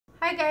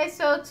Hi guys,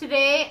 so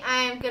today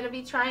I'm going to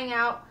be trying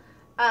out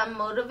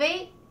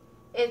MOTIV-8.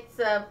 It's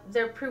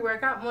their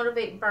pre-workout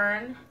MOTIV-8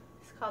 Burn.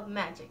 It's called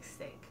Magic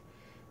Stick.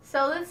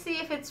 So let's see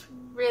if it's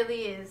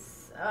really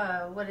is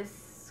what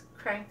it's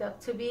cranked up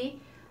to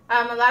be.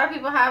 A lot of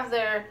people have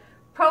their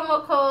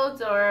promo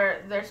codes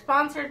or they're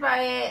sponsored by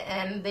it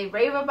and they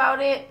rave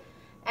about it,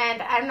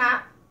 and I'm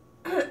not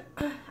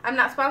I'm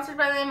not sponsored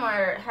by them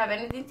or have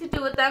anything to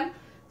do with them,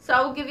 so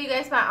I will give you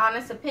guys my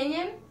honest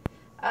opinion.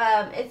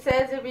 It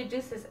says it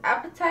reduces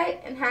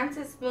appetite,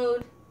 enhances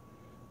mood,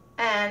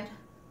 and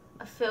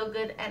a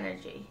feel-good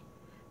energy.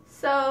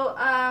 So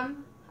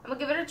I'm gonna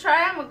give it a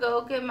try. I'm gonna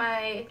go get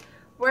my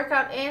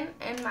workout in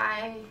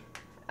my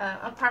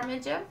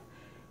apartment gym,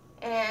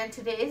 and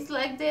today's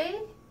leg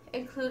day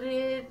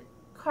included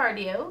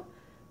cardio.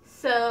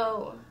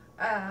 So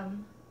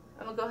I'm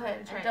gonna go ahead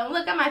and try. Don't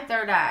look at my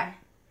third eye.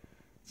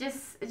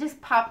 It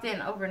just popped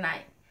in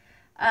overnight.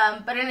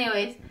 But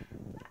anyways,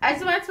 I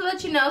just wanted to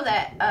let you know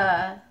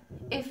that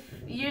if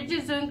you're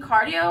just doing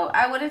cardio,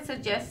 I wouldn't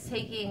suggest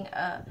taking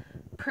a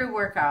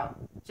pre-workout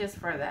just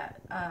for that.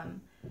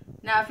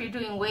 Now, if you're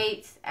doing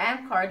weights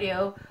and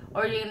cardio,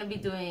 or you're going to be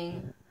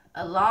doing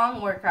a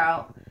long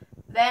workout,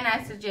 then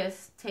I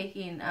suggest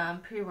taking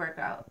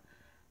pre-workout.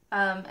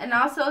 And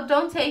also,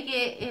 don't take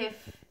it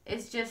if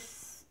it's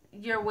just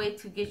your way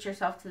to get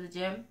yourself to the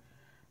gym.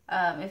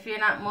 If you're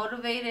not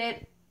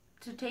motivated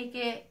to take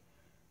it,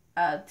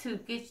 to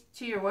get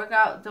to your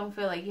workout, don't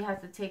feel like you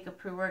have to take a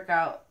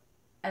pre-workout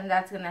and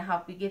that's going to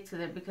help you get to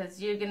there, because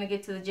you're going to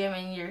get to the gym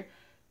and you're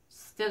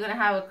still going to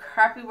have a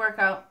crappy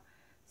workout.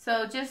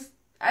 So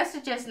I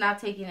suggest not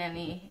taking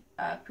any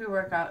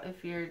pre-workout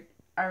if you're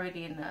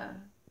already in a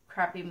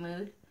crappy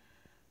mood.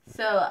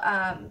 So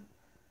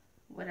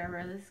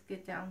whatever, let's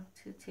get down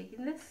to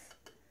taking this.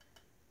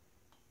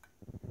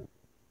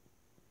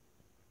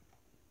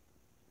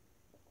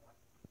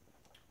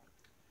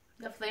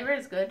 The flavor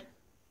is good.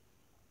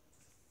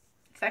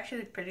 It's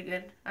actually pretty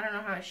good. I don't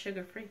know how it's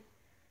sugar-free.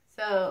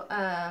 So,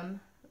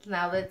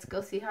 now let's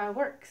go see how it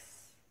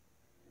works.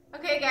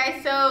 Okay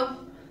guys,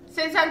 so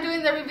since I'm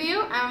doing the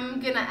review, I'm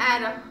gonna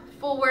add a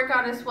full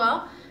workout as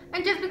well.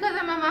 And just because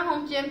I'm at my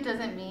home gym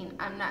doesn't mean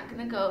I'm not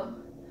gonna go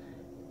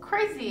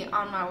crazy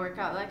on my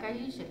workout like I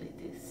usually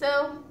do.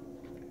 So,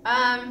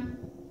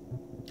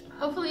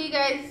 hopefully you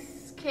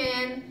guys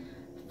can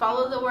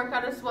follow the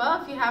workout as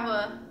well if you have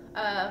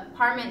a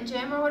apartment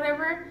gym or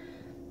whatever.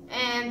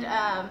 And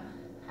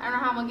I don't know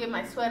how I'm gonna get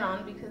my sweat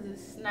on because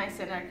it's nice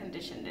and air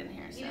conditioned in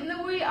here. So. Even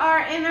though we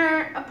are in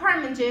our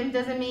apartment gym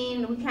doesn't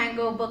mean we can't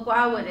go buck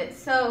wild with it.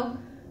 So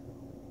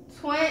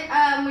we're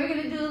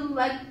gonna do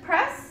leg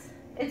press.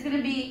 It's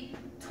gonna be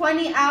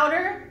 20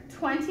 outer,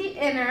 20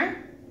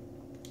 inner,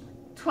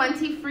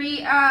 20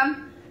 free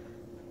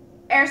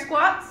air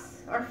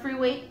squats or free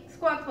weight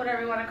squats,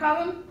 whatever you want to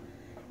call them.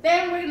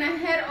 Then we're gonna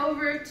head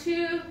over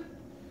to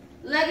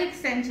leg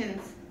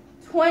extensions.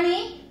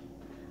 20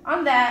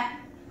 on that,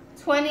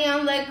 20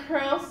 on leg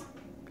curls,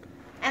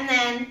 and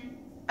then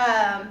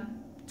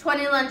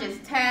 20 lunges,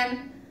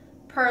 10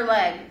 per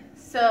leg.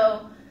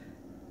 So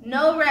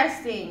no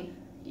resting.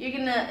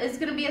 It's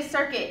gonna be a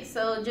circuit,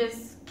 so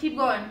just keep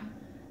going.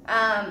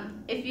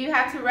 If you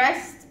have to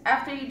rest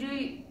after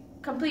you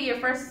complete your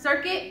first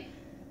circuit,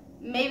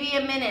 maybe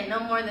a minute,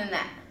 no more than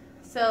that.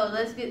 So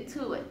let's get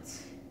to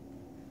it.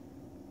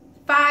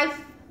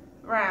 5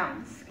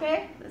 rounds,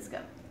 okay? Let's go.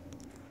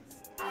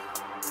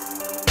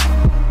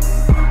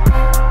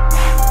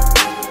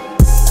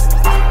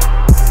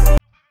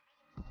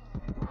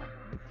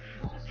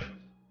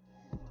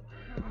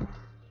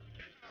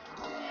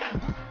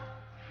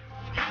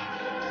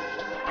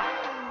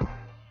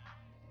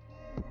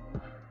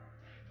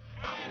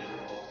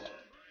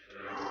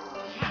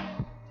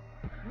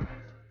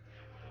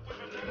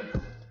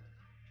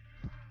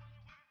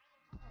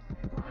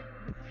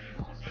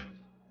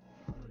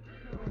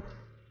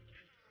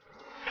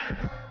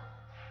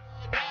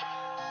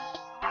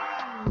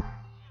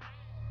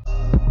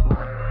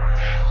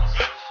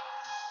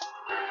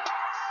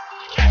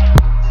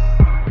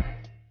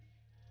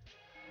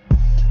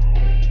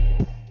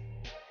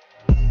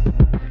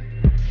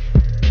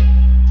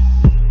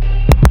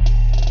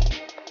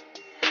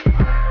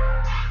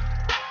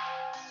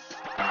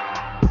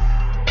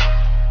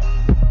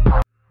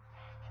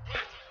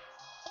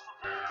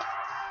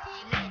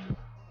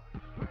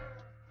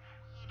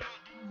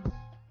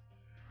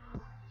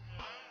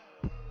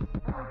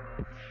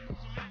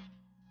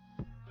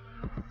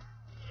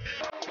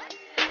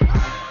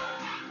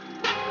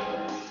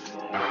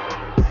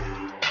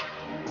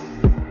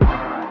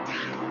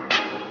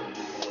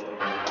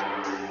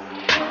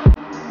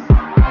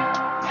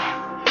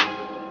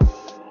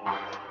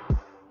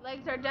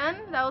 Legs are done.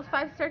 That was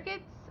 5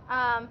 circuits.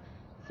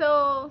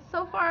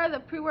 So far the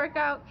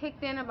pre-workout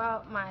kicked in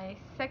about my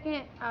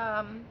second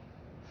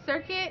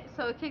circuit,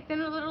 so it kicked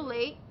in a little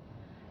late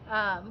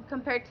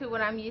compared to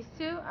what I'm used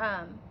to.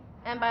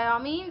 And by all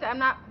means, I'm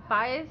not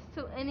biased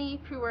to any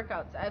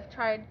pre-workouts. I've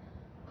tried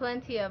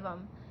plenty of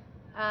them.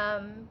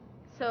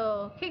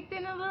 So kicked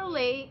in a little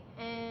late,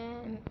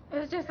 and it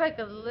was just like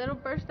a little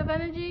burst of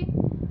energy.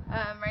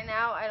 Right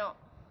now I don't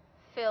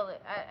feel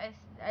it.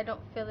 I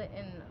don't feel it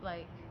in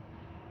like,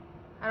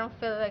 I don't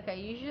feel it like I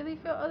usually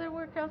feel other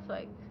workouts,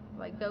 like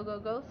go go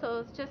go. So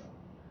it's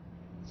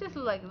just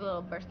like a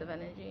little burst of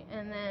energy,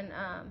 and then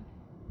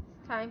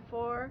it's time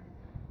for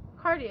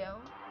cardio.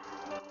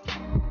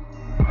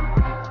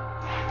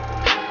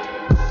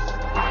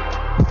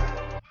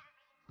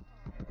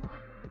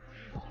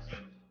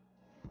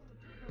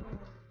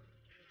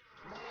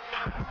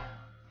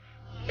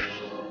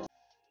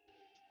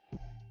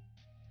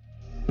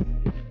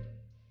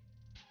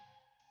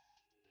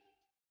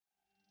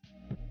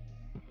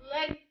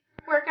 Leg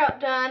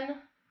workout done.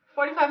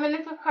 45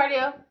 minutes of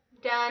cardio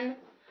done.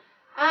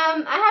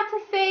 I have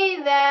to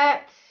say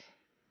that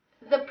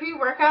the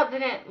pre-workout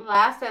didn't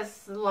last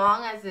as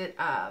long as it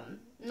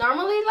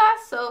normally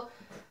lasts,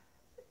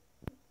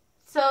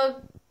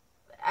 so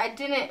I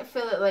didn't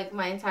feel it like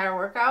my entire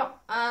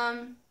workout.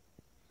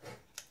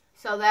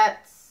 So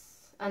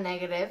that's a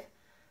negative.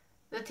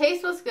 The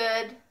taste was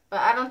good, but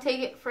I don't take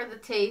it for the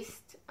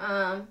taste.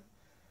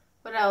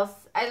 What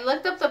else? I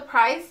looked up the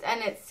price,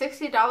 and it's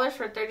 $60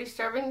 for 30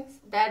 servings.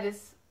 That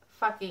is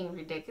fucking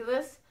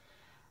ridiculous.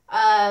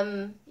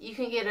 You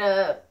can get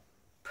a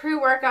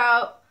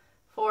pre-workout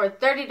for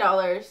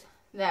 $30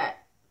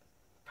 that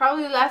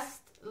probably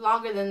lasts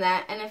longer than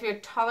that. And if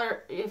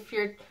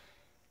your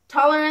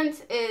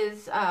tolerance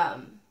is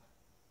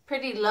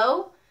pretty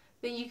low,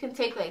 then you can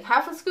take like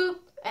half a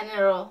scoop, and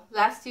it'll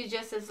last you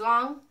just as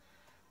long.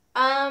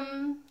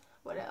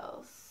 What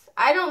else?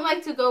 I don't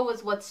like to go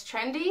with what's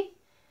trendy.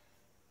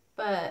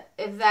 But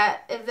if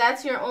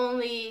that's your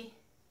only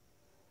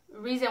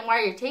reason why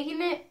you're taking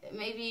it,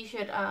 maybe you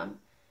should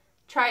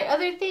try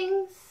other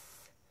things.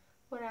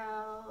 What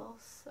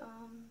else?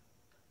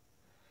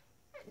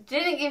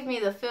 Didn't give me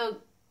the feel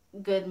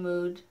good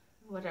mood,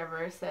 whatever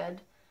I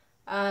said.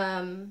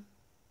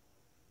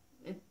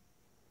 It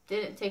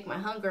didn't take my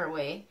hunger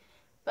away.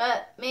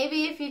 But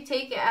maybe if you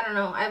take it, I don't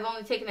know, I've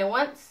only taken it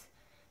once.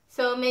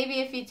 So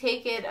maybe if you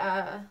take it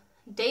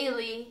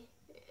daily,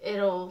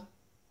 it'll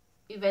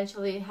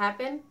eventually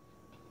happen.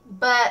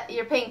 But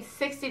you're paying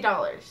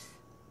 $60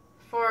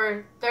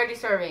 for 30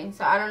 servings,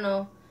 so I don't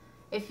know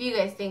if you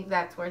guys think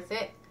that's worth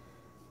it.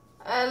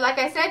 Like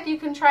I said, you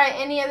can try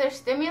any other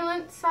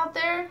stimulants out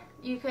there.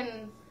 You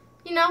can,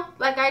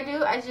 like I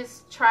do, I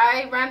just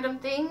try random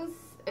things.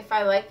 If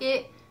I like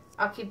it,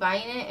 I'll keep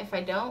buying it. If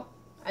I don't,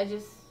 I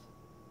just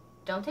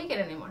don't take it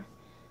anymore.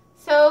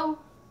 So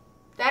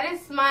that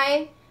is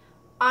my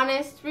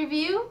honest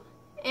review.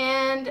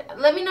 And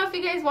let me know if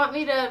you guys want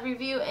me to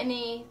review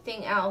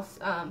anything else.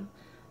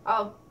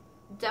 I'll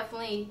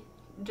definitely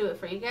do it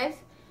for you guys.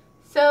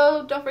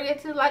 So don't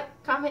forget to like,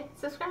 comment,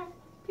 subscribe.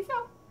 Peace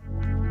out.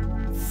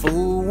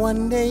 For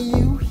one day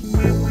you hear,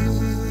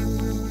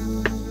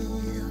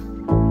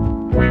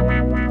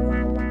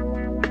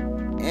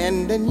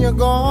 and then you're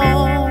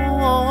gone.